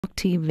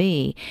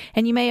TV.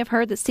 And you may have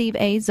heard that Steve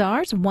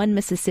Azar's One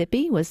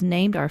Mississippi was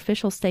named our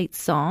official state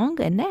song,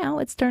 and now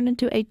it's turned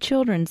into a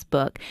children's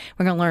book.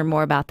 We're going to learn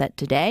more about that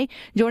today.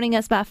 Joining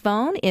us by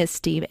phone is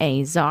Steve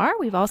Azar.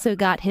 We've also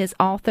got his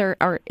author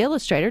or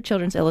illustrator,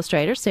 children's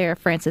illustrator, Sarah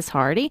Frances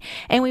Hardy,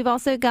 and we've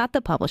also got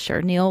the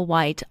publisher, Neil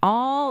White,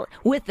 all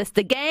with us.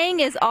 The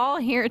gang is all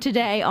here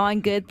today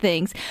on Good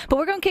Things. But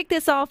we're going to kick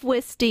this off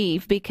with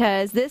Steve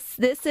because this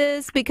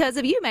is because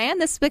of you, man.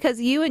 This is because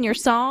of you and your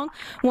song,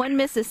 One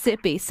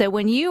Mississippi. So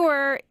when you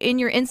were in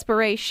your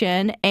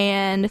inspiration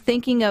and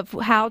thinking of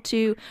how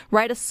to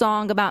write a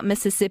song about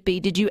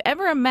Mississippi, did you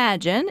ever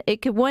imagine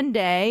it could one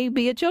day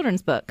be a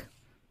children's book?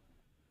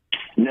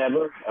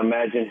 Never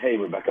imagined. Hey,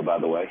 Rebecca, by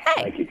the way,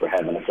 Thank you for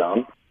having us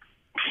on.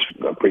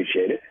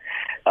 Appreciate it.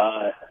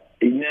 When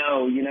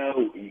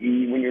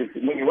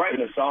you're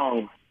writing a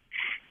song,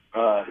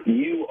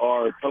 you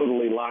are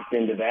totally locked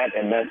into that,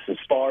 and that's as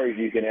far as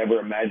you can ever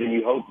imagine.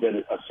 You hope that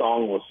a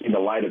song will see the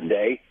light of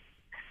day.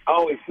 I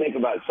always think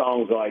about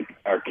songs like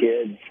our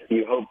kids.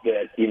 You hope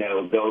that, you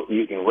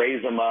can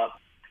raise them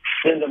up,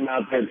 send them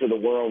out there to the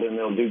world, and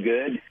they'll do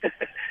good.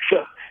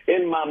 So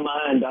in my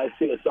mind, I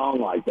see a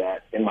song like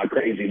that in my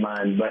crazy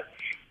mind. But,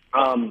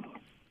 I've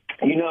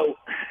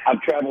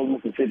traveled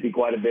Mississippi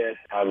quite a bit.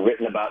 I've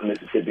written about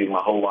Mississippi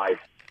my whole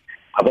life.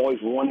 I've always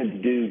wanted to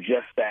do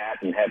just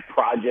that and have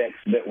projects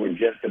that were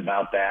just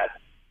about that.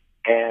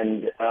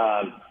 And,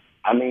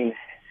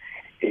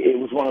 it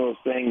was one of those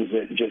things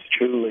that just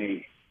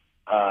truly...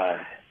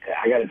 I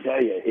got to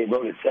tell you, it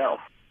wrote itself.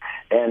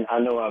 And I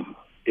know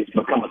it's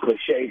become a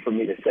cliche for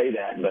me to say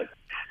that, but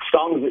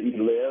songs that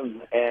you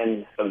live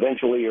and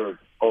eventually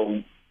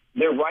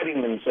they're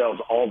writing themselves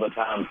all the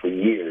time for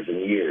years and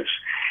years.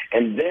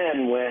 And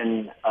then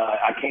when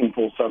I came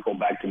full circle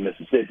back to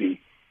Mississippi,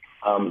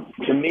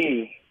 to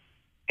me,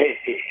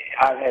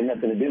 I had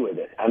nothing to do with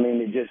it. I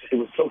mean, it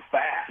was so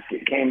fast.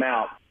 It came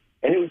out.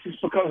 And it was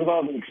just because of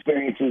all the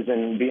experiences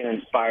and being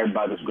inspired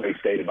by this great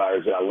state of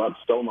ours that I love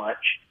so much,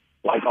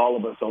 like all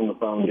of us on the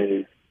phone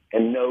do,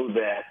 and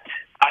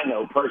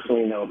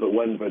personally know if it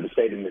wasn't for the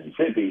state of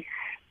Mississippi,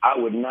 I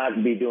would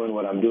not be doing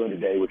what I'm doing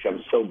today, which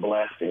I'm so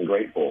blessed and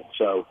grateful.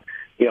 So,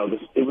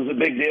 it was a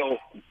big deal,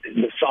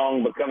 the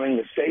song becoming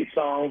the state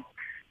song.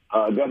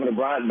 Governor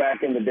Bryant,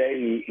 back in the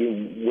day,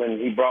 when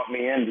he brought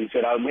me in, he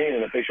said, I need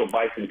an official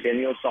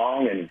bicentennial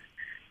song,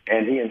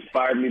 and he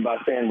inspired me by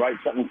saying, write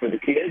something for the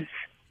kids.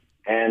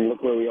 And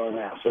look where we are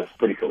now, so it's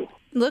pretty cool.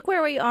 Look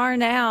where we are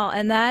now,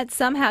 and that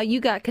somehow you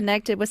got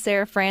connected with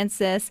Sarah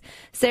Frances.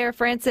 Sarah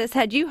Frances,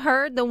 had you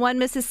heard the One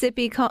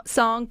Mississippi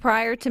song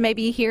prior to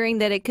maybe hearing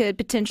that it could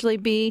potentially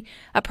be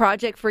a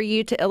project for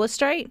you to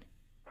illustrate?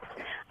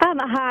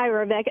 Hi,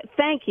 Rebecca.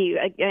 Thank you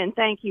again.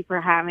 Thank you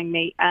for having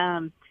me.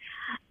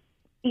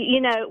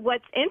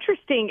 What's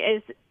interesting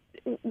is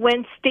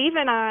when Steve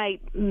and I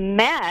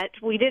met,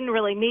 we didn't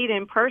really meet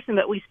in person,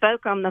 but we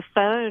spoke on the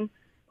phone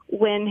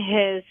when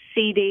his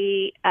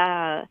CD,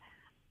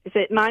 is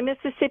it My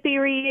Mississippi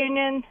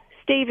Reunion?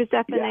 Steve, is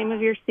that the name of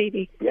your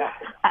CD? Yeah.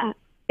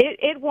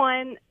 It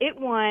won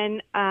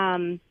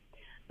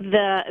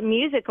the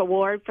music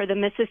award for the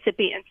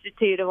Mississippi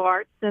Institute of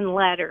Arts and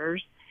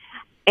Letters,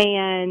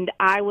 and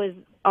I was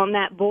on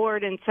that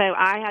board, and so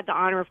I had the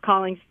honor of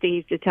calling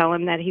Steve to tell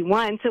him that he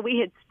won. So we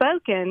had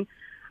spoken,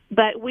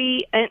 but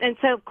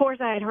so of course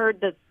I had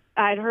heard the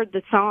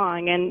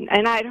song, and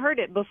I had heard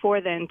it before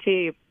then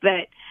too,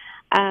 but.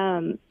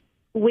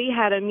 We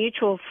had a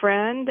mutual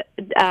friend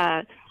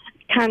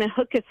kind of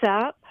hook us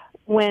up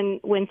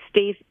when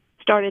Steve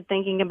started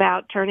thinking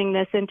about turning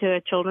this into a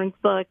children's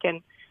book,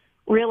 and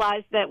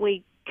realized that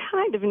we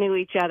kind of knew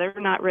each other,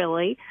 not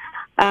really.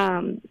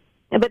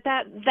 But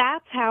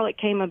that's how it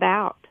came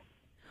about.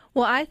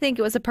 Well, I think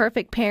it was a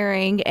perfect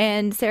pairing,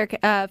 and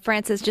Sarah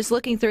Frances, just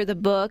looking through the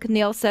book,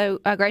 Neil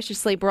so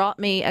graciously brought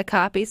me a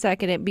copy so I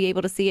could be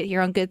able to see it here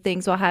on Good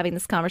Things while having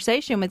this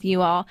conversation with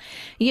you all.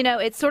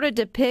 It sort of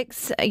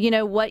depicts,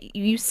 what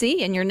you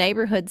see in your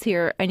neighborhoods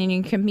here and in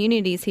your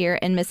communities here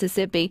in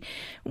Mississippi.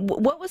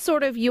 What was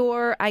sort of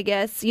your, I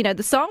guess,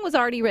 the song was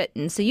already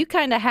written, so you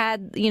kind of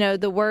had,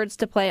 the words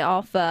to play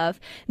off of.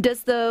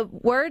 Does the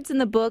words in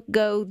the book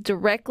go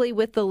directly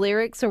with the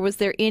lyrics, or was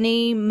there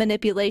any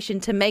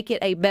manipulation to make it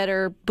a better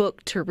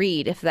book to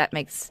read, if that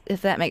makes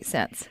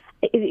sense?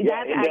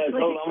 Yeah, it does.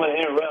 Hold on, I'm going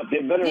to interrupt.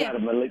 It better not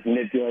have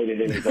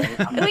manipulated anything.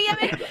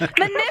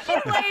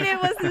 Manipulated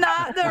was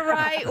not the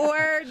right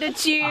word to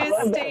choose,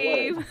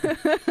 Steve.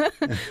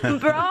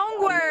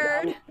 Wrong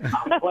word.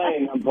 I'm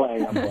playing.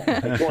 I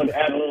just wanted to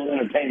add a little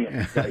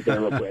entertainment right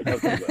there real quick.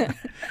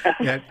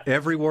 Okay,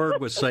 every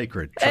word was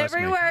sacred.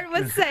 Every word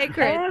was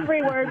sacred.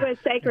 Every word was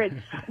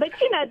sacred. But,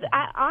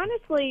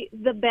 honestly,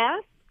 the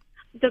best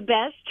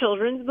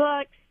children's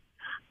books,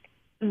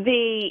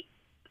 the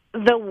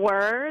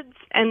words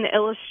and the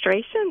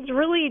illustrations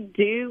really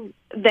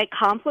they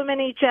complement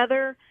each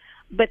other,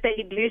 but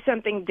they do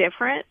something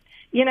different,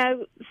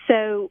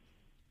 so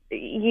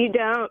you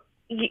don't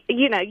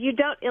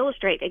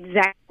illustrate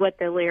exactly what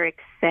the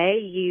lyrics say.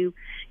 You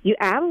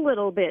add a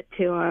little bit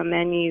to them,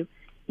 and you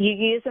you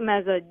use them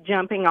as a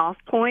jumping off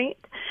point.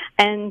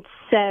 And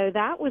so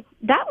that was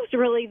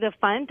really the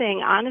fun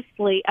thing,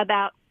 honestly,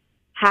 about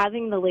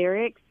having the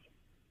lyrics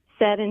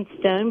set in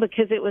stone,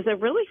 because it was a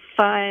really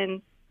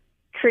fun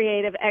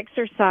creative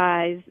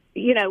exercise.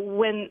 You know,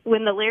 when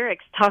the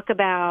lyrics talk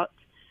about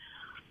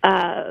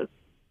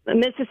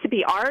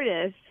Mississippi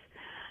artists,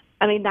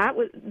 I mean, that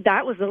was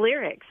the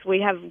lyrics.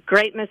 We have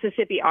great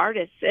Mississippi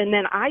artists, and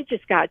then I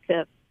just got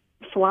to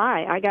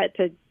fly. I got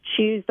to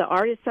choose the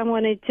artists I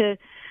wanted to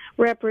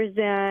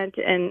represent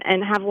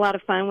and have a lot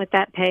of fun with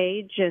that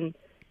page. And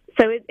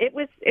so it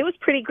was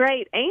pretty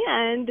great.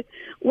 And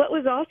what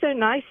was also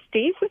nice,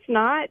 Steve was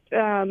not,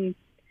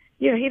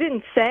 he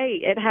didn't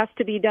say it has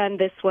to be done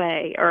this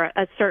way or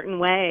a certain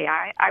way.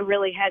 I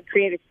really had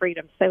creative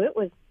freedom. So it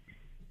was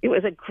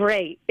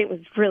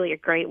really a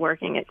great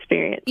working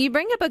experience. You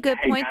bring up a good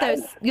point, though.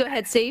 Go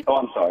ahead, Steve. Oh,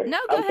 I'm sorry. No,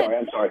 go ahead.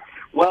 I'm sorry.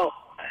 Well,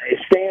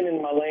 staying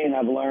in my lane,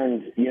 I've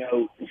learned,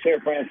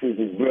 Sarah Francis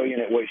is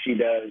brilliant at what she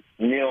does.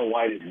 Neil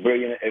White is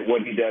brilliant at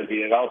what he does. He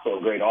is also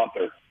a great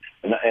author.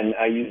 And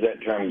I use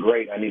that term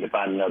great. I need to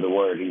find another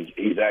word.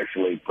 He's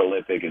actually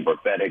prolific and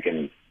prophetic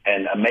and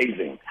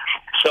amazing.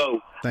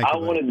 So I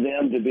wanted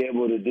them to be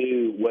able to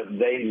do what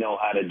they know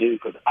how to do,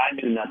 because I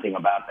knew nothing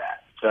about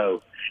that.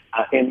 So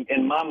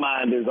in my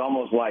mind, there's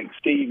almost like,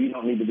 Steve, you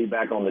don't need to be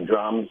back on the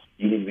drums.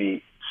 You need to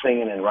be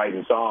singing and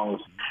writing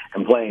songs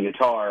and playing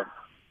guitar.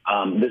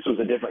 This was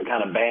a different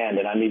kind of band,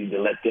 and I needed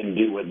to let them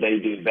do what they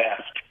do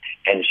best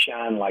and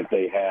shine like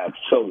they have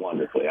so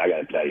wonderfully. I got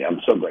to tell you,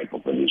 I'm so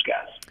grateful for these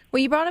guys.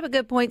 Well, you brought up a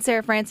good point,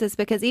 Sarah Francis,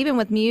 because even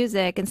with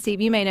music, and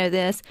Steve, you may know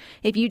this,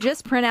 if you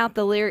just print out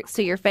the lyrics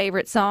to your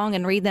favorite song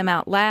and read them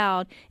out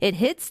loud, it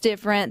hits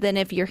different than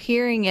if you're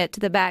hearing it to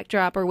the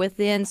backdrop or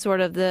within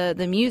sort of the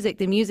music.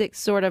 The music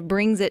sort of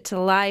brings it to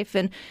life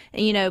and,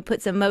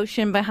 puts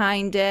emotion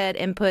behind it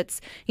and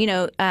puts,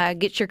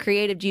 gets your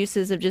creative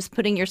juices of just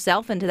putting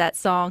yourself into that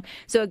song.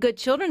 So a good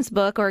children's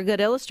book or a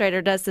good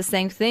illustrator does the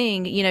same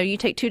thing. You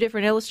take two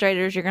different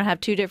illustrators, you're going to have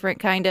two different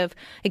kind of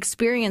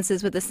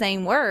experiences with the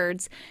same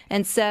words.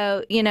 And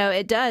so,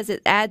 it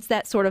adds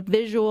that sort of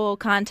visual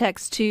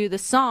context to the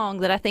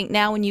song that I think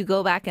now when you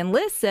go back and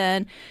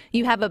listen,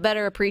 you have a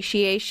better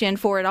appreciation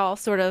for it all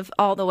sort of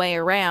all the way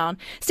around.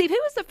 Steve, who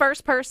was the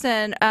first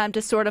person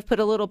to sort of put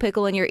a little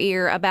pickle in your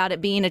ear about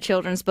it being a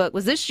children's book?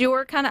 Was this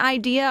your kind of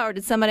idea, or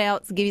did somebody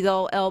else give you the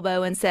old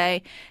elbow and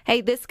say, hey,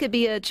 this could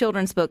be a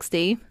children's book,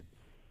 Steve?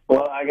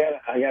 Well, I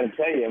got to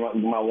tell you,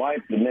 my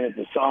wife, the minute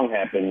the song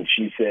happened,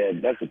 she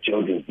said, that's a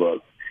children's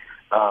book.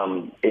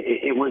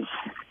 It was...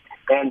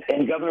 And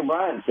Governor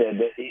Bryant said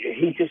that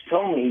he just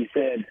told me, he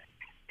said,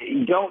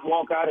 don't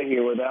walk out of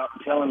here without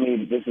telling me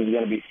that this is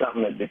going to be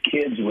something that the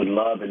kids would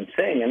love and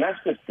sing. And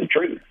that's just the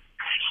truth.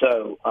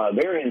 So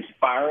very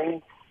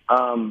inspiring.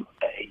 When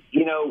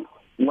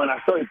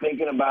I started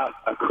thinking about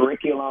a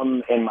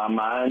curriculum in my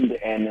mind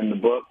and in the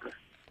book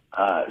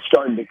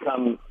started to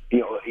come,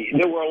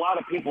 there were a lot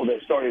of people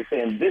that started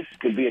saying this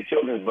could be a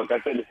children's book.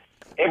 I said,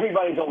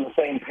 everybody's on the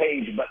same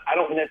page, but I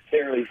don't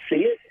necessarily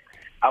see it.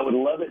 I would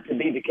love it to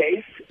be the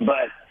case,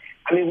 but,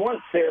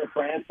 once Sarah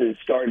Francis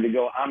started to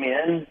go, I'm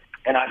in,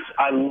 and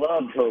I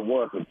loved her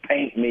work with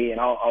Paint Me and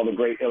all the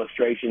great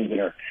illustrations,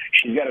 and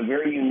she's got a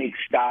very unique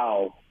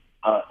style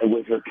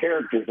with her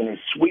characters and her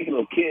sweet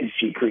little kids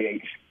she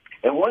creates.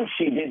 And once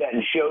she did that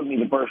and showed me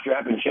the first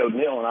draft and showed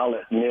Neil, and I'll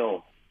let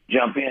Neil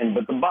jump in,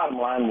 but the bottom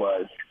line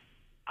was,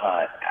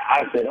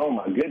 I said, oh,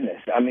 my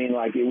goodness.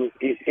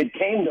 It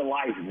came to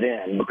life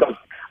then, because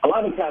a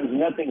lot of times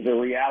nothing's a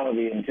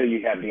reality until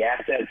you have the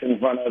assets in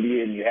front of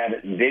you and you have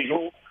it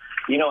visual.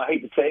 I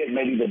hate to say it,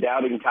 maybe the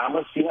doubting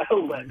Thomas,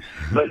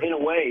 but in a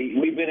way,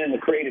 we've been in the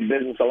creative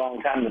business a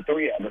long time, the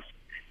three of us,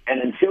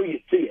 and until you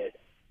see it,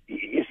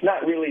 it's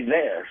not really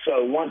there.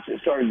 So once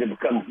it started to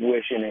become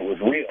fruition, it was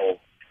real,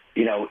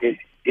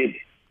 it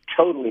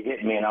totally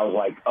hit me, and I was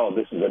like, oh,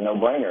 this is a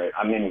no-brainer.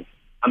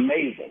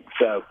 Amazing.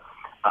 So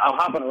I'm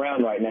hopping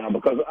around right now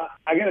because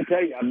I got to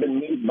tell you, I've been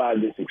moved by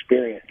this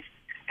experience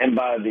and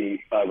by the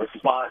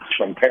response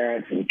from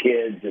parents and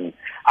kids. And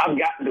I've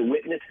gotten to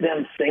witness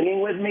them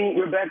singing with me,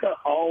 Rebecca,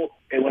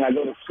 when I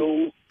go to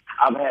school.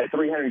 I've had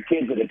 300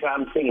 kids at a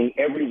time singing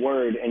every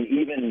word, and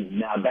even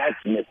now that's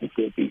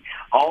Mississippi.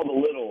 All the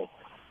little,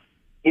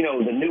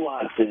 the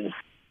nuances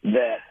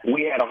that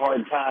we had a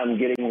hard time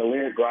getting the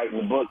lyric right in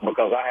the book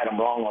because I had them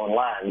wrong on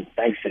line,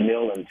 thanks to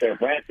Neil and Sarah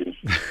Francis.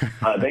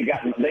 They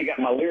got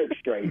my lyrics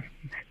straight.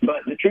 But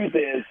the truth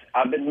is,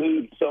 I've been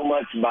moved so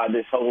much by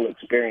this whole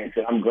experience,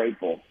 and I'm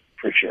grateful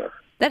for sure.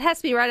 That has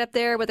to be right up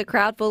there with a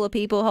crowd full of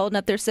people holding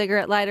up their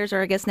cigarette lighters,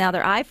 or I guess now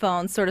their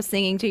iPhones, sort of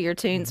singing to your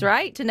tunes,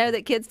 right? To know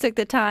that kids took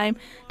the time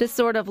to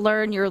sort of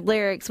learn your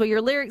lyrics. Well,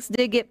 your lyrics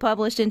did get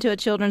published into a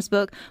children's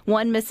book,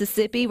 One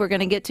Mississippi. We're going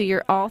to get to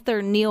your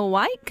author, Neil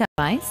White.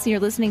 You're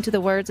listening to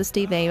the words of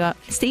Steve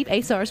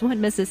Azar's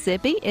One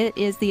Mississippi. It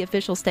is the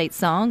official state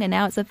song, and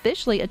now it's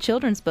officially a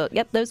children's book.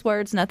 Yep, those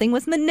words, nothing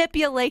was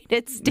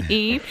manipulated,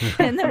 Steve,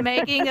 in the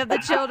making of the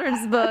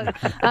children's book,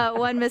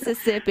 One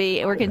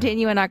Mississippi. We're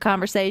continuing our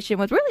conversation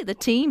with really the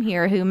team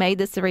here who made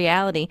this a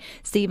reality.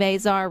 Steve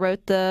Azar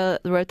wrote the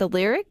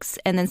lyrics,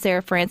 and then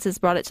Sarah Francis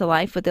brought it to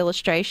life with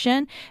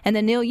illustration, and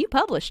then Neil, you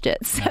published it.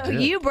 So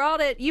you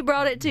brought it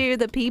to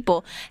the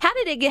people. How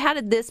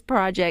did this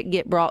project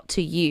get brought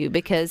to you?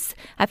 Because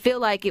I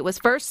feel like it was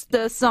first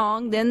the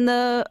song, then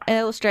the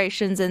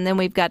illustrations, and then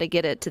we've got to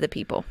get it to the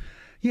people.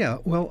 Yeah,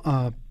 well,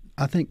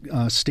 I think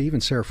Steve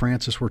and Sarah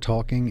Francis were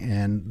talking,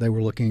 and they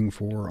were looking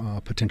for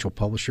a potential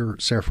publisher.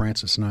 Sarah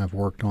Francis and I have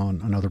worked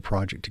on another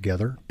project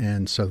together,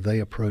 and so they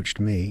approached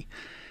me.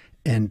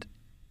 And,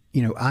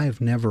 you know, I've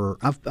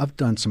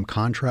done some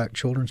contract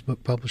children's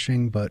book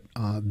publishing, but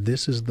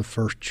this is the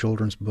first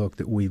children's book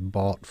that we've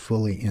bought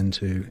fully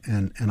into,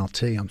 and I'll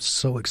tell you, I'm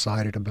so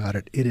excited about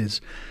it.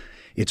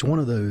 It's one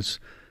of those,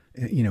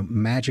 you know,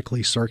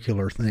 magically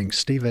circular things.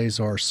 Steve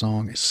Azar's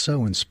song is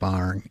so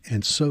inspiring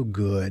and so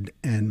good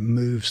and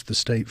moves the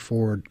state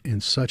forward in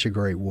such a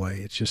great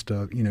way. It's just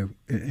the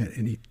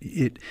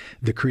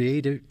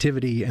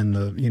creativity and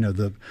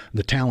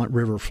the talent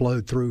river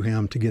flowed through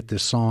him to get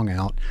this song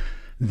out.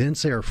 Then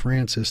Sarah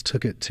Francis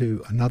took it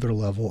to another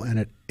level, and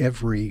at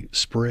every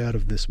spread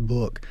of this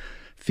book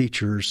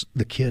features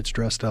the kids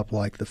dressed up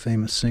like the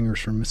famous singers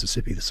from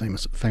Mississippi, the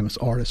famous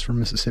artists from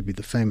Mississippi,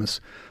 the famous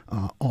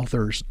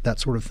authors, that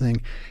sort of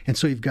thing. And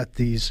so you've got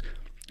these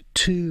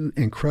two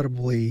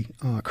incredibly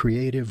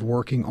creative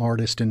working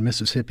artists in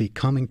Mississippi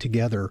coming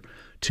together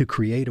to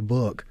create a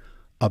book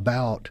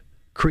about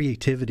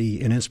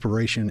creativity and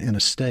inspiration in a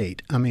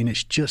state. I mean,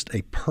 it's just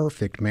a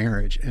perfect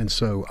marriage. And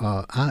so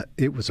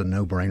it was a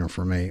no-brainer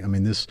for me. I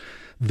mean,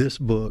 this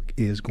book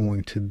is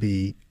going to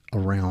be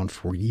around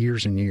for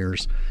years and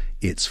years.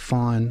 It's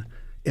fun.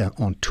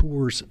 On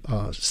tours,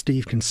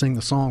 Steve can sing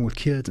the song with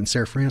kids, and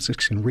Sarah Francis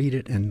can read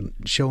it and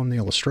show them the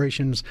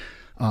illustrations.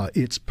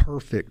 It's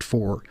perfect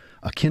for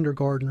a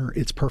kindergartner.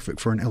 It's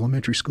perfect for an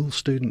elementary school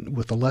student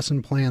with a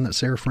lesson plan that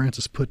Sarah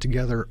Francis put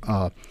together.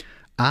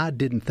 I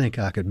didn't think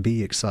I could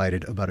be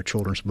excited about a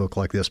children's book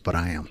like this, but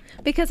I am.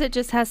 Because it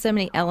just has so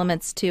many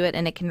elements to it,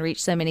 and it can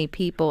reach so many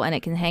people, and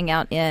it can hang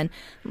out in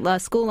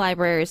school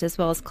libraries as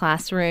well as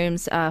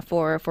classrooms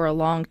for a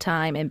long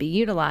time and be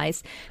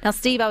utilized. Now,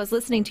 Steve, I was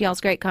listening to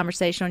y'all's great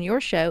conversation on your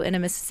show, In a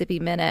Mississippi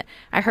Minute.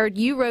 I heard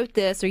you wrote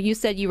this, or you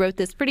said you wrote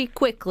this pretty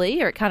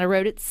quickly, or it kind of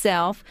wrote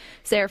itself.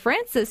 Sarah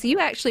Francis, you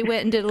actually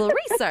went and did a little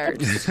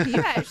research.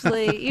 You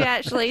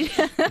actually.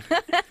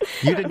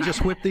 You didn't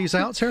just whip these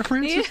out, Sarah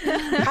Francis?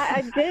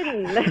 I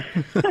didn't.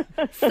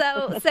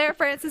 So Sarah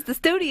Francis, the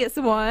studious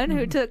one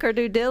who took her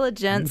due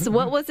diligence,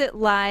 what was it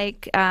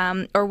like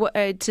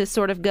to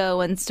sort of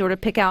go and sort of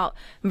pick out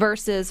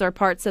verses or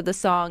parts of the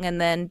song and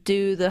then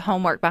do the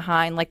homework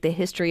behind, like, the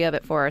history of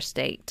it for our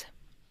state?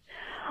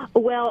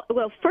 Well,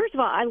 first of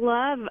all, I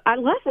love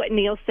what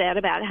Neil said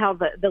about how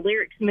the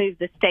lyrics move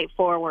the state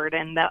forward,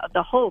 and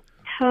the whole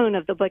tone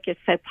of the book is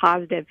so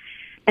positive.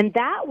 And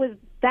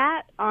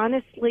that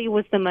honestly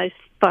was the most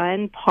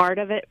fun part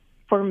of it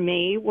for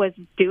me, was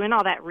doing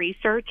all that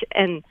research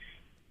and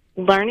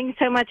learning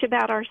so much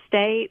about our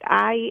state.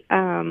 I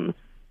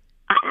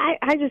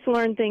just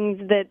learned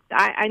things that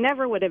I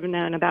never would have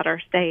known about our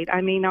state. I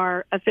mean,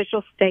 our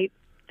official state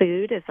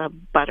food is a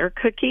butter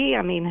cookie.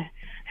 I mean,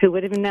 who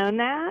would have known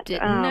that?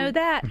 Didn't know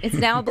that. It's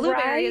now a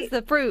blueberry is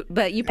the fruit,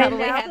 but you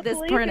probably had this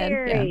printed.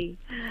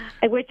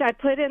 Yeah. Which I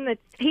put in the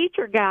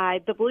teacher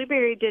guide. The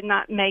blueberry did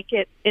not make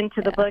it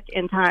into the book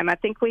in time. I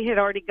think we had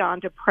already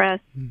gone to press.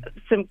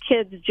 Some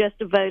kids just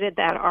voted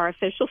that our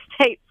official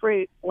state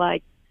fruit,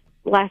 like,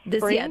 last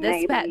spring,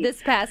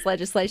 this past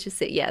legislation.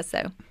 So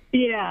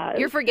yeah,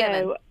 you're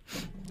forgiven.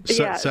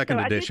 Second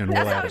edition.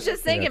 That's what I was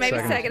just thinking. Maybe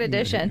second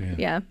edition.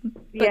 Yeah,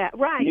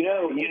 right.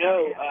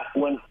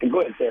 Go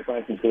ahead, Sarah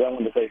Francis, because I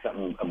wanted to say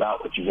something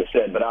about what you just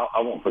said, but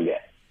I won't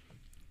forget.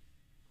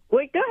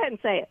 Wait, go ahead and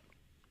say it.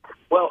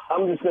 Well,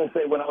 I'm just going to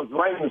say, when I was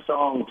writing the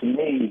song, to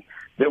me,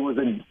 it was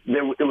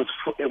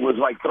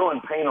like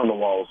throwing paint on the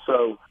wall.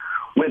 So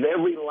with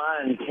every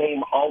line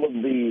came all of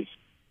these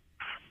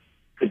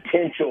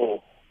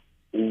potential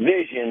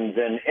visions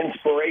and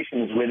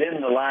inspirations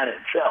within the line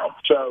itself.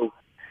 So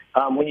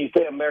when you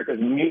say America's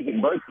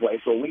music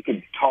birthplace, well, we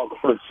could talk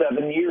for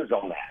 7 years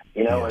on that,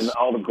 yes. And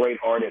all the great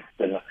artists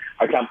and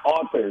our time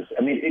authors.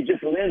 I mean, it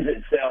just lends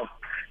itself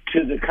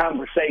to the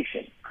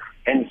conversation.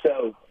 And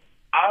so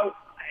I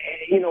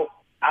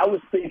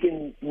was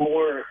thinking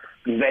more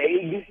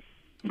vague,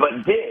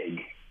 but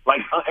big.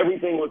 Like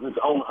everything was its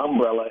own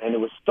umbrella, and there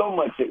was so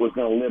much that was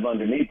going to live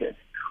underneath it.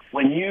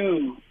 When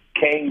you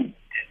came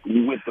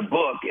with the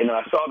book, and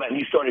I saw that, and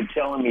you started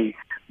telling me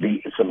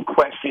some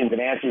questions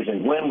and answers,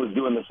 and Gwen was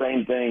doing the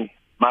same thing.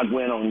 My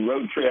Gwen on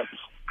road trips,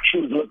 she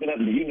was looking up,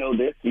 do you know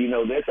this? Do you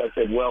know this? I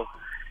said, well,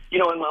 you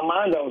know, in my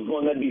mind, I was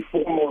going, that'd be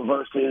 4 more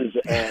verses,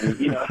 and,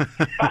 you know,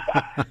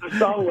 the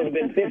song would have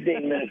been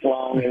 15 minutes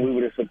long, and we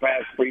would have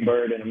surpassed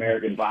Freebird and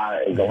American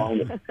Pie as the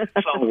longest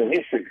songs in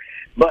history.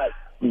 But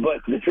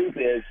the truth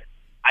is,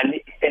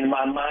 in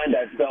my mind,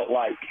 I felt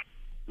like,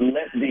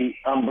 let each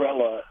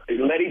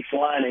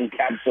line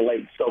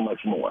encapsulate so much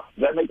more.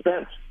 Does that make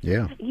sense?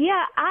 Yeah.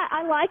 Yeah,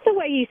 I like the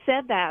way you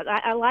said that.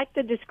 I like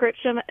the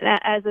description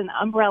as an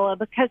umbrella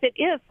because it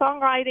is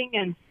songwriting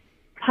and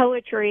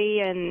poetry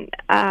and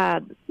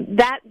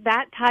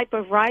that type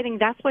of writing.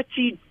 That's what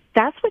you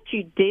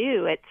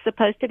do. It's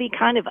supposed to be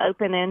kind of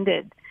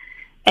open-ended.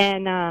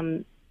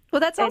 And well,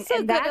 that's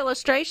also good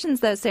illustrations,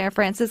 though, Sarah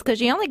Francis, because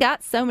you only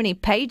got so many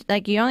pages,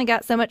 like you only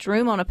got so much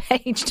room on a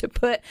page to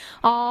put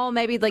all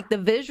maybe like the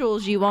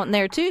visuals you want in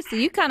there, too. So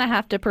you kind of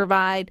have to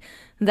provide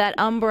that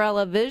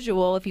umbrella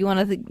visual, if you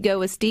want to go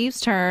with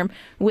Steve's term,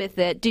 with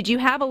it. Did you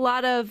have a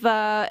lot of,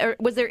 or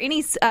was there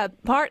any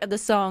part of the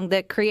song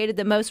that created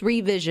the most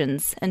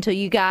revisions until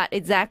you got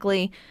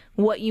exactly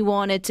what you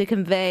wanted to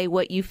convey,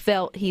 what you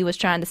felt he was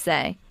trying to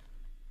say?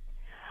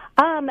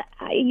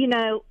 You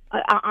know,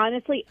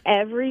 honestly,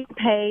 every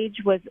page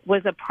was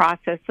a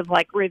process of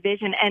like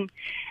revision, and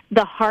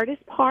the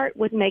hardest part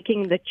was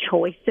making the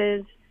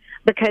choices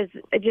because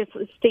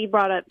Steve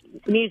brought up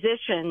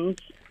musicians.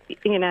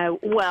 You know,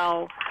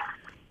 well,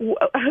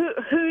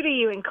 who do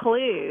you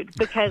include?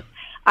 Because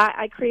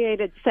I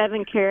created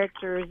 7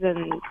 characters,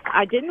 and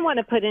I didn't want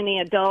to put any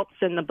adults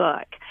in the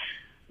book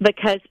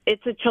because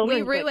it's a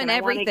children's book. We ruin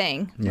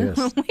everything. Yes.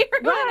 We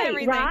ruin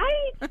everything.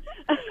 Right?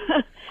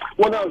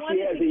 Well, no, she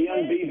has a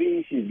young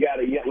BB. She's got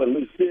a young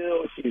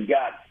Lucille. She's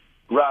got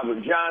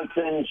Robert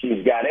Johnson.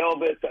 She's got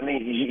Elvis. I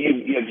mean,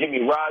 you know,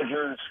 Jimmy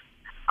Rogers.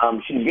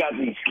 She's got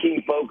these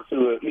key folks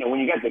who, you know,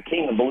 when you got the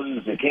king of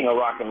blues, the king of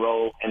rock and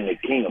roll, and the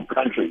king of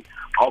country,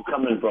 all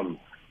coming from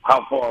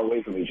how far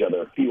away from each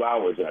other, a few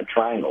hours in a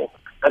triangle,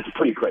 that's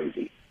pretty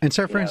crazy. And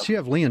Sarah Francis, you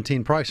have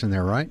Leontine Price in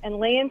there, right? And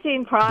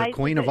Leontine Price. The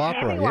Queen of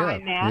Opera,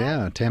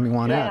 yeah. Tammy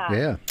Wynette,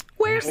 yeah.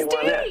 Where's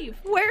Steve?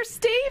 Where's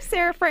Steve,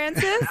 Sarah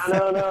Francis?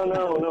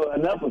 No.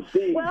 Enough of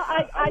Steve. Well,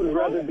 I would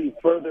rather be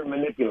further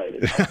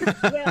manipulated.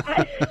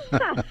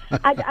 Well,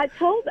 I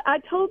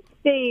told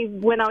Steve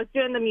when I was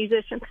doing the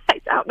musician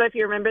page, I don't know if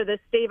you remember this,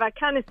 Steve, I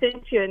kind of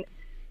sent you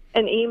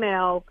an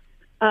email.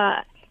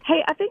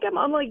 Hey, I think I'm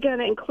only going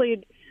to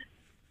include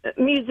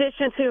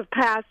musicians who have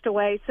passed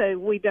away so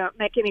we don't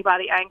make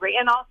anybody angry,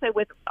 and also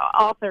with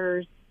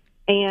authors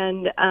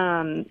and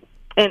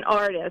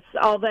artists.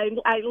 Although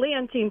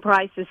Leontine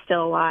Price is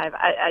still alive,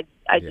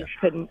 I just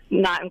couldn't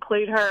not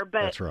include her.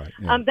 But that's right.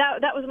 Yeah.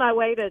 That was my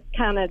way to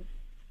kind of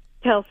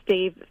tell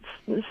Steve,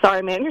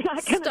 sorry, man, you're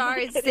not going to.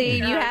 Sorry,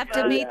 Steve, you have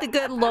to meet the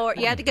good Lord.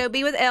 You have to go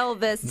be with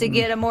Elvis to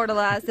get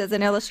immortalized as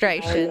an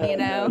illustration. You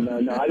know.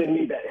 No, I didn't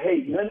need that.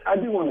 Hey, I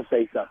do want to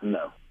say something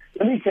though.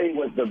 Let me tell you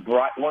what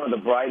one of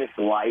the brightest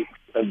lights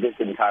of this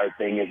entire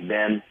thing has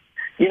been.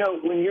 You know,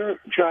 when you're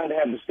trying to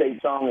have the state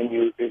song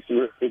and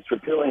it's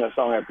repealing a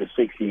song after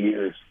 60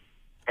 years,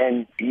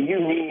 and you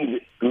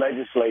need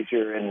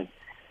legislature, and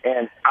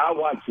I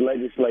watched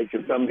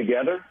legislature come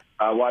together.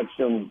 I watched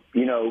them,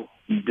 you know,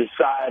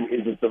 decide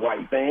is it the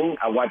right thing.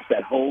 I watched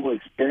that whole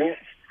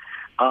experience.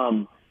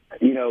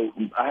 You know,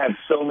 I have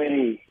so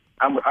many.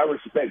 I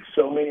respect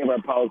so many of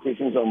our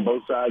politicians on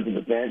both sides of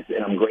the fence,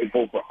 and I'm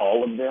grateful for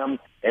all of them.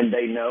 And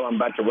they know I'm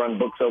about to run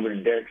books over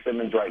to Derek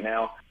Simmons right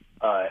now.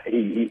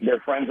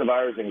 They're friends of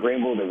ours in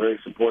Greenville. They're very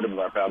supportive of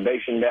our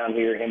foundation down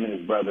here. Him and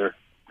his brother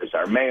is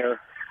our mayor.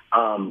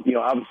 You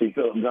know, obviously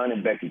Philip Gunn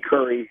and Becky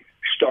Curry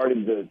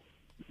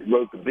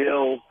wrote the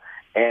bill,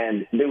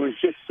 and there was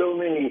just so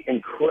many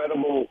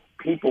incredible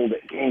people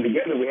that came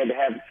together. We had to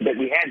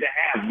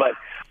have. But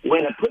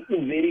when I put the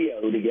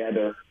video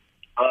together,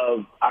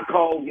 I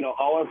called, you know,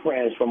 all our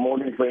friends from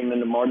Morgan Freeman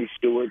to Marty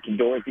Stewart to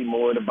Dorothy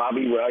Moore to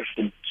Bobby Rush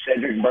to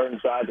Cedric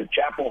Burnside to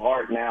Chapel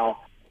Hart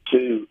now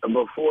to,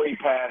 before he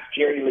passed,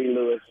 Jerry Lee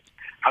Lewis.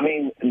 I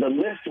mean, the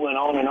list went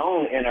on and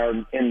on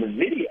in the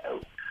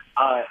video.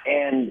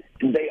 And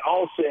they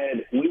all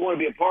said, we want to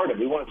be a part of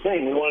it. We want to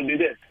sing. We want to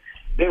do this.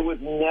 There was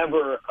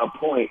never a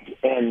point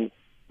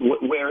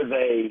where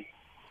they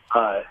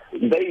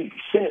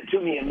sent it to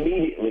me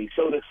immediately.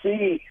 So to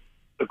see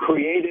the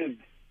creative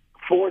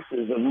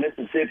forces of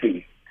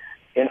Mississippi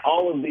in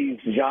all of these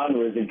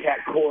genres, and Cat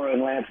Cora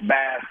and Lance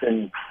Bass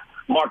and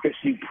Marcus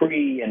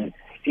Dupree, and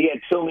he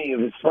had so many of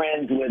his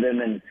friends with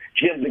him, and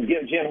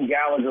the Jim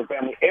Gallagher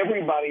family,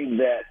 everybody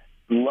that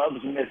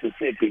loves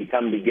Mississippi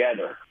come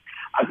together.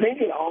 I think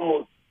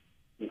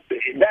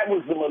that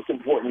was the most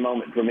important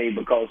moment for me,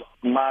 because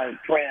my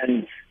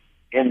friends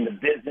in the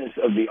business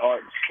of the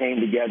arts came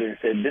together and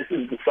said, this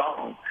is the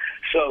song.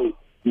 So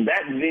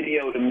that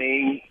video to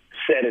me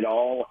said it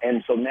all.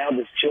 And so now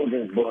this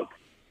children's book,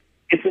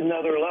 it's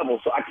another level.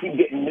 So I keep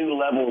getting new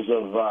levels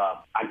of,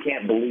 I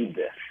can't believe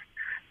this,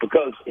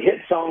 because hit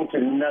songs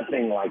are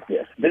nothing like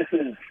this. This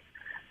is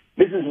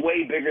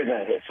way bigger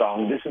than a hit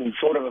song. This is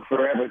sort of a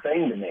forever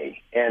thing to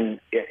me.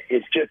 And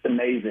it's just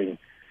amazing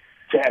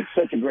to have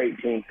such a great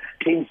team.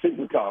 Team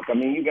SuperTalk. I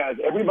mean, you guys,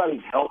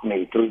 everybody's helped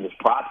me through this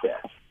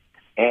process.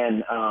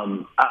 And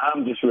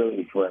I'm just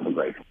really forever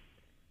grateful.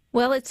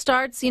 Well, it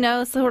starts,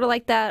 sort of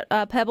like that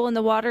pebble in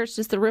the water. It's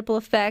just the ripple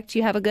effect.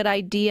 You have a good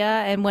idea,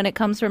 and when it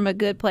comes from a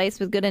good place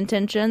with good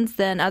intentions,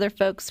 then other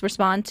folks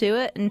respond to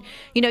it. And,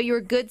 you were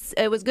good.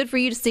 It was good for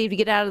you, Steve, to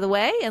get out of the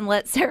way and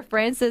let Sarah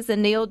Francis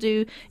and Neil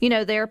do,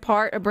 their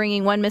part of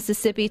bringing One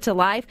Mississippi to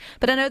life.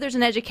 But I know there's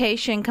an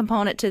education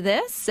component to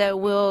this, so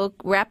we'll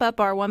wrap up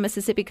our One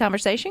Mississippi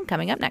conversation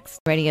coming up next.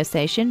 Radio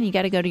station, you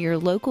got to go to your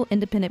local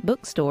independent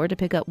bookstore to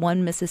pick up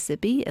One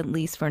Mississippi, at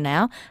least for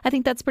now. I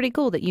think that's pretty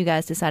cool that you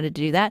guys decided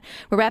to do that.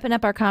 We're wrapping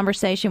up our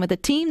conversation with a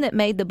team that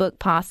made the book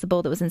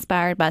possible, that was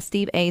inspired by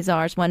Steve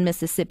Azar's One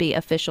Mississippi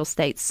official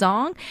state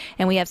song.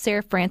 And we have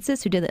Sarah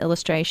Francis, who did the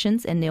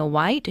illustrations, and Neil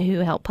White,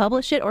 who helped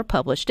published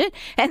it.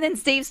 And then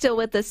Steve's still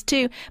with us,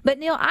 too. But,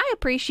 Neil, I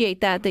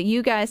appreciate that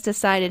you guys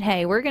decided,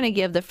 hey, we're going to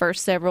give the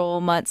first several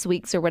months,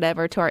 weeks, or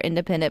whatever to our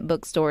independent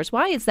bookstores.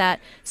 Why is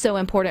that so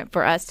important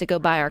for us to go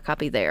buy our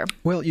copy there?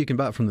 Well, you can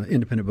buy it from the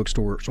independent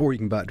bookstores, or you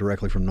can buy it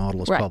directly from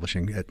Nautilus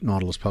Publishing at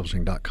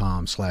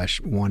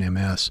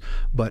nautiluspublishing.com/1ms.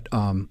 But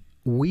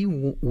we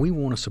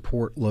want to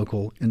support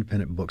local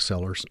independent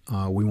booksellers.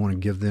 We want to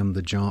give them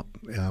the jump.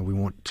 We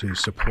want to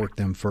support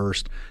them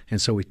first.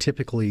 And so we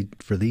typically,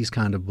 for these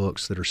kind of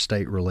books that are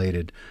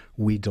state-related,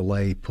 we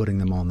delay putting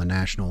them on the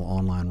national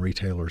online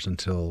retailers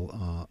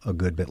until a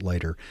good bit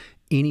later.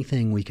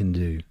 Anything we can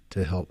do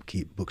to help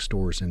keep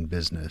bookstores in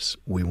business,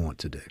 we want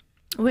to do.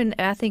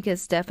 I think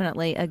it's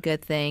definitely a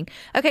good thing.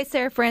 Okay,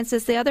 Sarah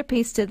Francis, the other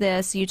piece to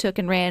this you took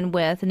and ran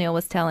with, Neil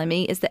was telling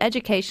me, is the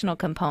educational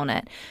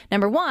component.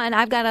 Number one,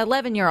 I've got an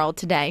 11-year-old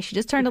today. She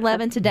just turned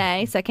 11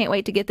 today, so I can't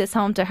wait to get this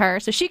home to her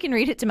so she can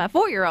read it to my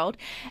 4-year-old,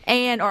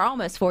 or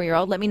almost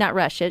 4-year-old. Let me not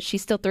rush it.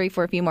 She's still 3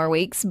 for a few more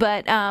weeks.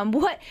 But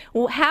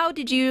how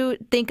did you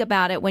think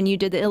about it when you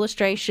did the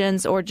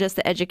illustrations or just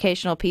the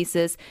educational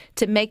pieces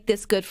to make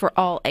this good for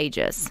all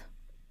ages?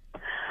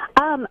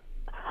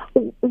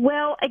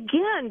 Well,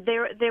 again,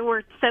 there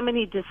were so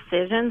many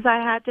decisions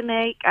I had to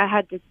make. I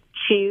had to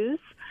choose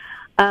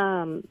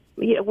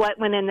what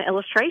went in the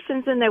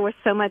illustrations, and there was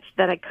so much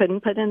that I couldn't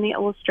put in the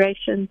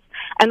illustrations.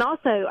 And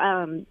also,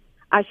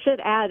 I should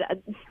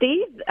add,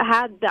 Steve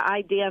had the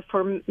idea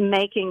for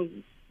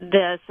making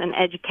this an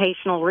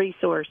educational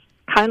resource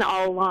kind of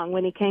all along.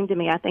 When he came to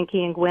me, I think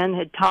he and Gwen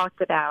had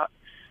talked about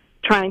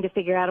trying to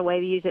figure out a way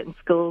to use it in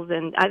schools,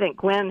 and I think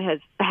Gwen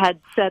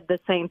had said the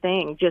same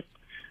thing, just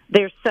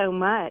there's so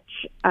much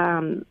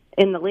in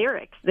the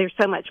lyrics. There's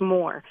so much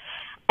more.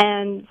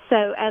 And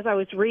so as I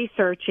was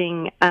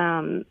researching,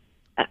 I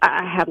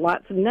had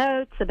lots of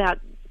notes about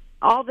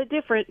all the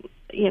different,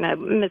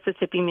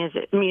 Mississippi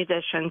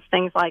musicians,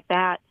 things like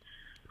that.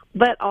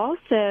 But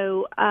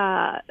also,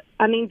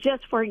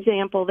 just for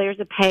example, there's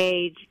a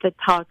page that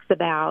talks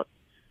about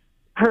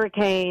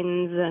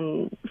hurricanes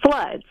and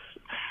floods.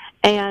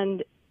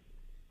 And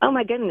oh,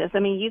 my goodness.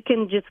 You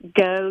can just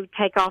go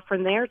take off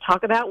from there,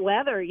 talk about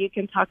weather. You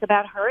can talk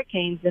about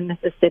hurricanes in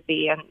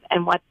Mississippi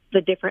and what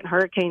the different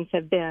hurricanes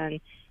have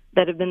been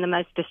that have been the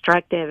most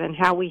destructive and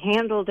how we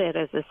handled it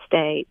as a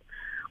state.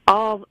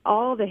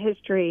 All the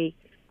history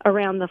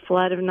around the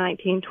flood of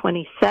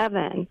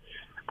 1927,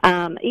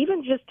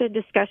 even just a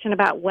discussion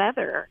about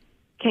weather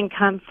can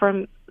come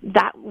from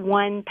that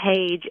one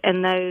page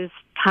and those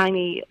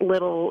tiny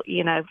little,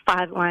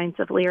 5 lines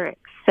of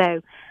lyrics.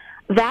 So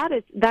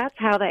that's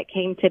how that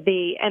came to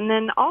be. And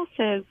then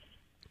also,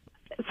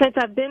 since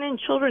I've been in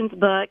children's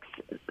books,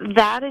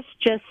 that is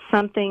just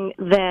something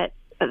that's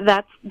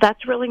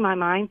really my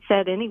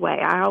mindset anyway.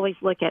 I always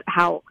look at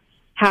how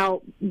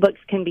books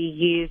can be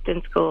used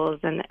in schools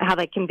and how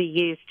they can be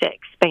used to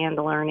expand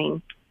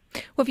learning.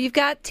 Well, if you've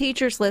got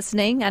teachers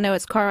listening, I know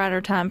it's car rider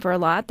time for a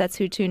lot. That's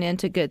who tune in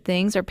to Good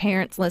Things, or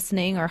parents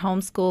listening, or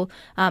homeschool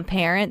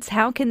parents.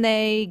 How can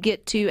they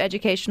get to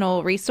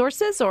educational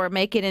resources or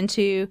make it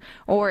into,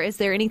 or is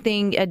there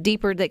anything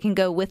deeper that can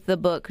go with the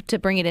book to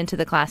bring it into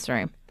the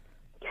classroom?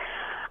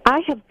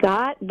 I have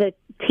got the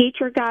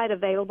teacher guide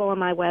available on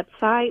my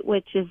website,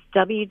 which is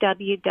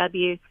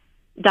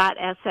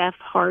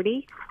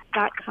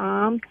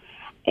www.sfhardy.com.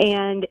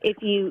 And if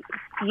you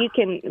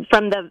can,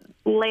 from the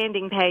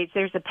landing page,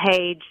 there's a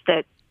page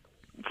that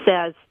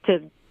says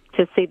to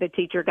see the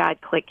teacher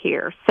guide, click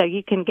here. So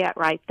you can get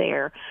right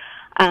there.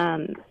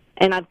 And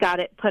I've got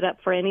it put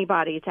up for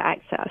anybody to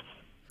access.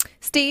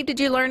 Steve, did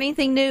you learn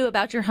anything new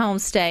about your home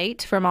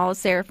state from all of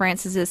Sarah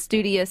Francis's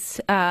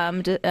studious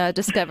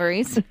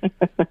discoveries?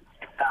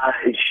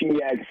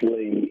 She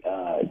actually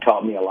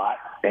taught me a lot,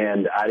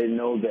 and I didn't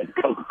know that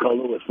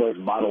Coca-Cola was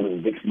first bottled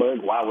in Vicksburg.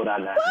 Why would I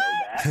not know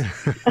that?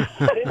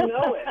 I didn't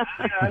know it.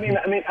 I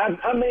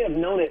may have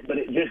known it, but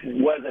it just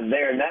wasn't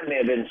there, and that may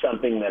have been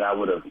something that I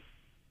would have,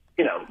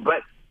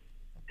 but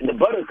the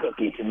butter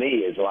cookie to me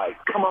is like,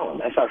 come on,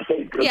 that's our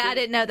state cookie. Yeah, I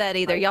didn't know that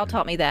either. Y'all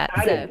taught me that.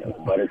 I didn't know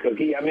butter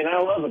cookie. I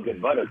love a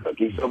good butter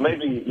cookie, so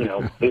maybe,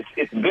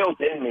 it's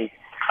built in me.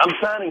 I'm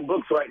signing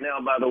books right now,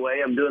 by the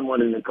way. I'm doing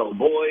one to Nicole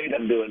Boyd.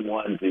 I'm doing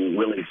one to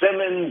Willie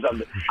Simmons.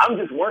 I'm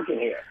just working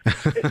here.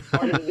 It's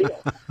part of the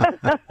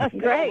deal.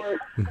 Great.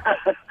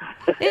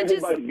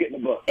 Everybody's getting a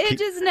book. It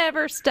just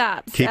never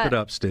stops. Keep it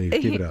up, Steve.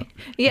 Keep it up.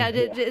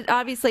 Yeah,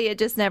 obviously it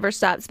just never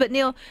stops. But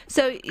Neil,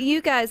 so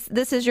you guys,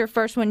 this is your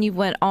first one you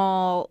went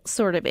all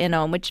sort of in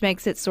on, which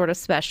makes it sort of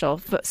special.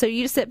 So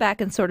you sit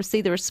back and sort of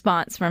see the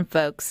response from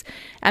folks.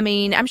 I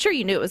mean, I'm sure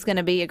you knew it was going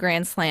to be a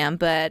grand slam,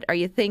 but are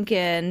you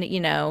thinking,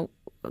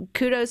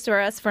 kudos to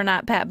us for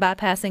not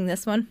bypassing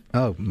this one?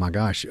 Oh my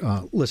gosh!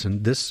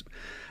 Listen, this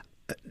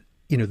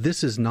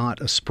is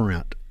not a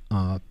sprint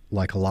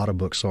like a lot of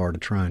books are to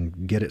try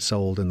and get it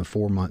sold in the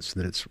 4 months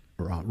that it's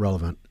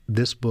relevant.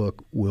 This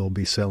book will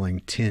be selling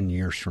 10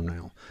 years from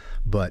now.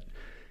 But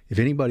if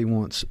anybody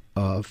wants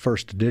a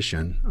first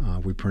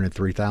edition, we printed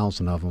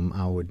 3,000 of them.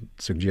 I would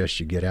suggest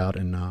you get out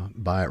and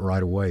buy it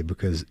right away,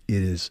 because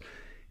it's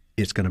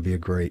going to be a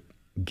great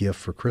gift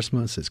for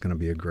Christmas. It's going to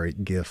be a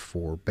great gift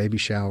for baby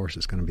showers.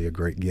 It's going to be a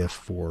great gift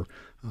for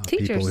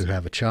people who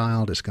have a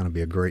child. It's going to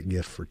be a great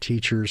gift for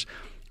teachers.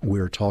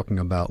 We're talking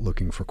about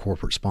looking for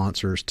corporate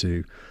sponsors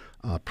to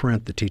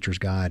print the teacher's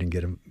guide and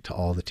get them to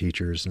all the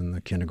teachers in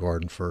the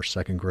kindergarten, first,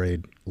 second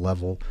grade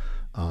level.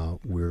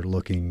 We're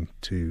looking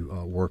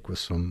to work with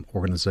some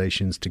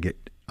organizations to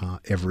get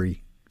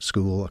every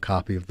school a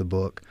copy of the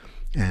book,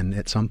 and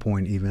at some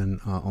point even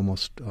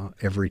almost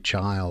every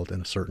child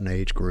in a certain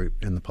age group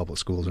in the public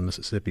schools in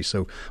Mississippi.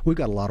 So we've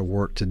got a lot of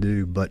work to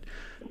do, but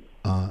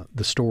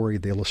the story,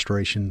 the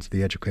illustrations,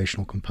 the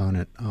educational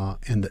component,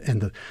 and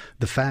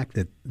the fact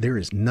that there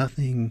is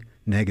nothing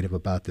negative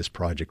about this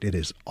project. It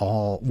is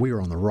all, we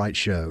are on the right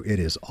show. It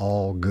is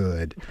all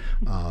good.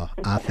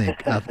 I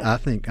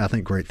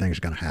think great things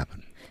are going to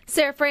happen.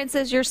 Sarah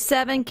Francis, your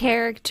 7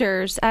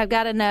 characters, I've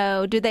got to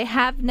know, do they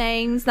have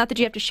names? Not that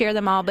you have to share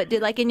them all, but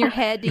in your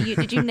head,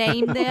 did you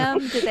name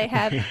them? Did they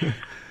have?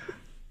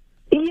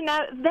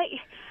 They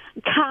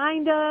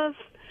kind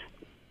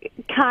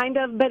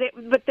of,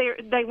 but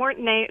they weren't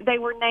named. They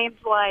were names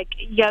like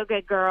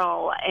Yoga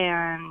Girl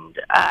and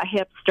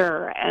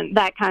Hipster and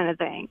that kind of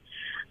thing.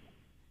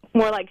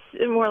 More like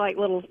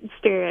little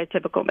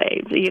stereotypical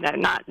names,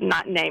 not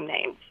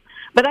names.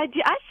 But I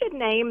should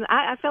name.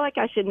 I feel like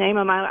I should name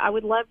them. I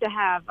would love to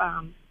have.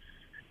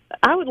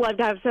 I would love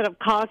to have a set of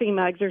coffee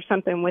mugs or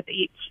something with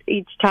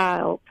each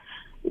child,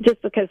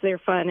 just because they're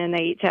fun and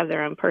they each have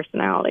their own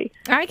personality.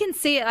 I can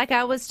see it. Like,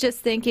 I was just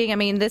thinking, I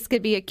mean, this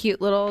could be a cute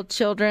little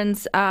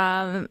children's,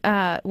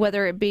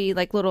 whether it be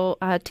like little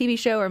TV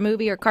show or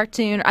movie or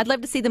cartoon. I'd love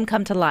to see them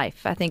come to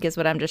life, I think is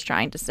what I'm just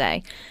trying to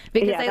say.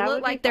 Because they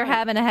look like they're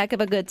having a heck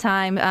of a good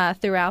time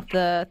throughout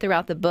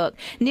the book.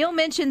 Neil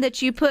mentioned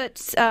that you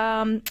put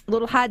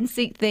little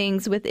hide-and-seek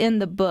things within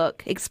the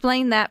book.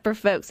 Explain that for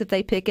folks if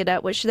they pick it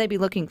up. What should they be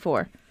looking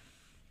for?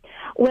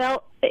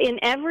 Well, in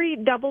every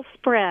double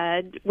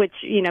spread, which,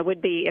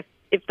 would be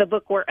if the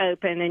book were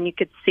open and you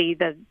could see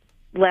the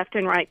left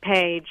and right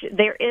page,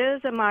 there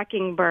is a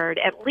mockingbird,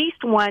 at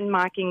least one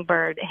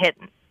mockingbird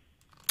hidden.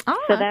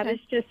 Oh, so that is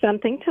just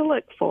something to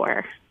look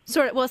for.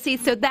 Sort of. Well, see,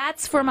 so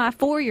that's for my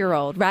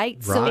 4-year-old,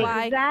 right? So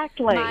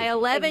exactly. My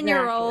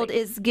 11-year-old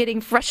is getting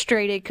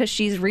frustrated because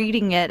she's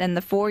reading it, and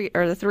the 3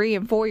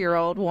 and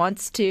 4-year-old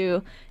wants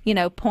to,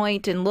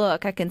 point and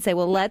look. I can say,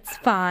 well, let's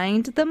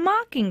find the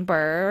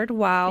mockingbird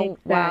while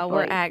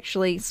we're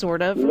actually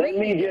sort of. Let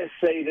me just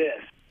say this.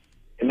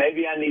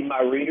 Maybe I need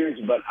my readers,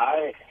 but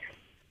have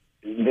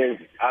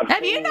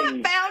you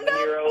not found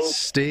them?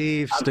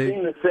 Steve. I've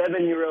seen the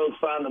 7-year-olds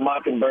find the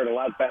mockingbird a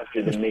lot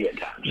faster than me at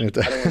times.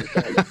 I don't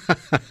understand.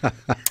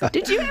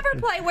 Did you ever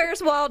play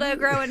Where's Waldo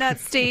growing up,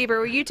 Steve, or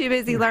were you too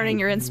busy learning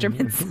your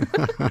instruments?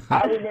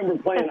 I remember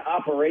playing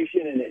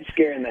Operation and it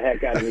scaring the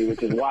heck out of me,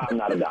 which is why I'm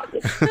not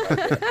adopted.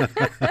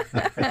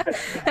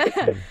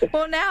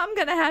 Well, now I'm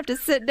going to have to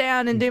sit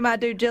down and do my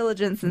due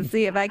diligence and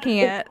see if I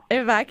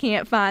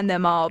can't find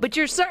them all. But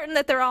you're certain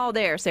that they're all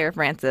there, Sarah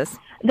Francis?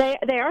 They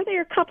are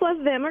there. A couple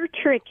of them are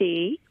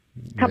tricky.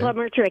 Couple of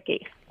them are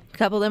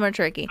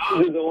tricky.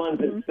 Those are the ones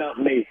that stump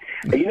me.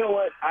 You know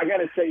what? I got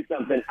to say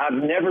something. I've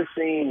never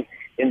seen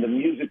in the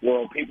music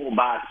world people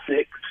buy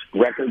 6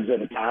 records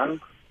at a time.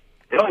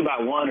 They only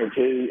buy 1 or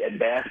 2 at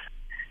best.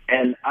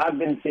 And I've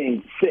been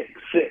seeing 6,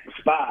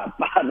 5.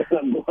 And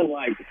I'm going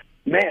like,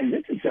 man,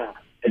 this is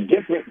a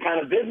different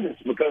kind of business,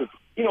 because,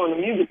 in the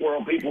music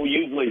world, people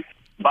usually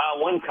buy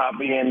 1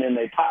 copy and then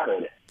they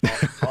pirate it.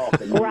 Right. So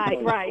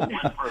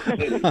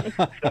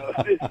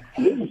this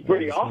is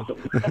pretty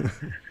awesome.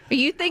 Are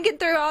you thinking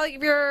through all of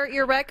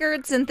your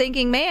records and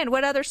thinking, man,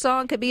 what other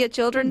song could be a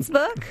children's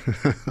book?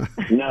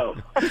 No.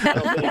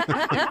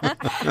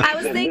 I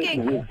was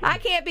thinking, I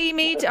can't be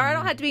me, or I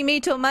don't have to be me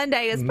till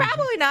Monday is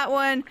probably not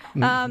one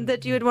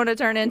that you would want to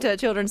turn into a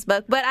children's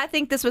book. But I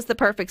think this was the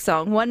perfect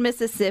song, One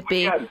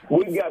Mississippi.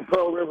 We've got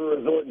Pearl River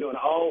Resort doing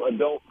all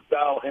adult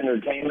style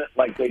entertainment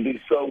like they do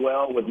so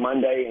well with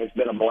Monday, and it's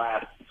been a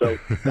blast So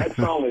that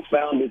song has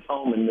found its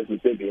home in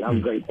Mississippi, and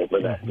I'm grateful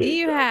for that.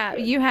 You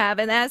have.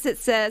 And as it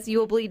says, you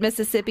will bleed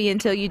Mississippi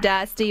until you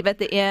die, Steve, at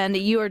the end.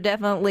 You are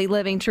definitely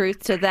living truth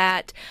to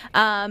that.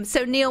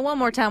 So, Neil, one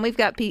more time. We've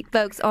got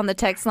folks on the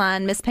text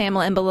line, Miss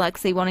Pamela and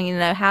Biloxi, wanting to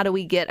know, how do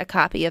we get a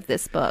copy of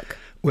this book?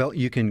 Well,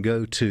 you can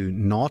go to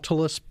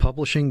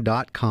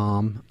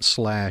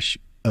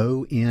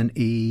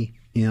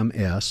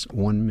nautiluspublishing.com/ONEMS,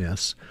 one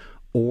miss,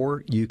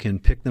 or you can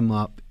pick them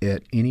up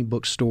at any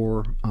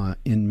bookstore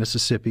in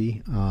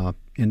Mississippi,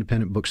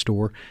 independent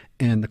bookstore.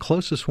 And the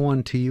closest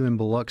one to you in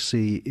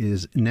Biloxi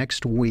is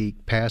next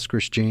week.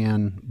 Pascris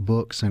Jan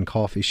Books and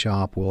Coffee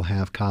Shop will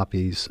have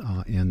copies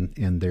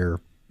in their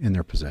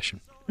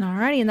possession. All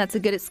righty, and that's a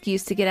good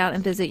excuse to get out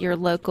and visit your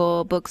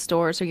local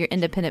bookstores or your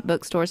independent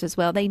bookstores as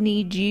well. They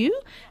need you,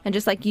 and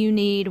just like you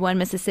need One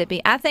Mississippi.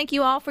 I thank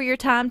you all for your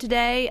time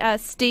today.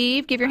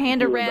 Steve, give your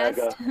hand a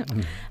rest.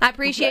 I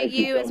appreciate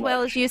you as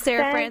well as you,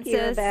 Sarah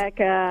Francis. Thank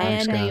you, Rebecca.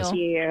 And Thanks,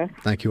 Neil.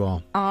 Thank you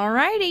all. All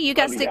righty, you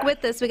guys stick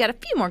with us. We got a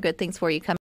few more good things for you coming.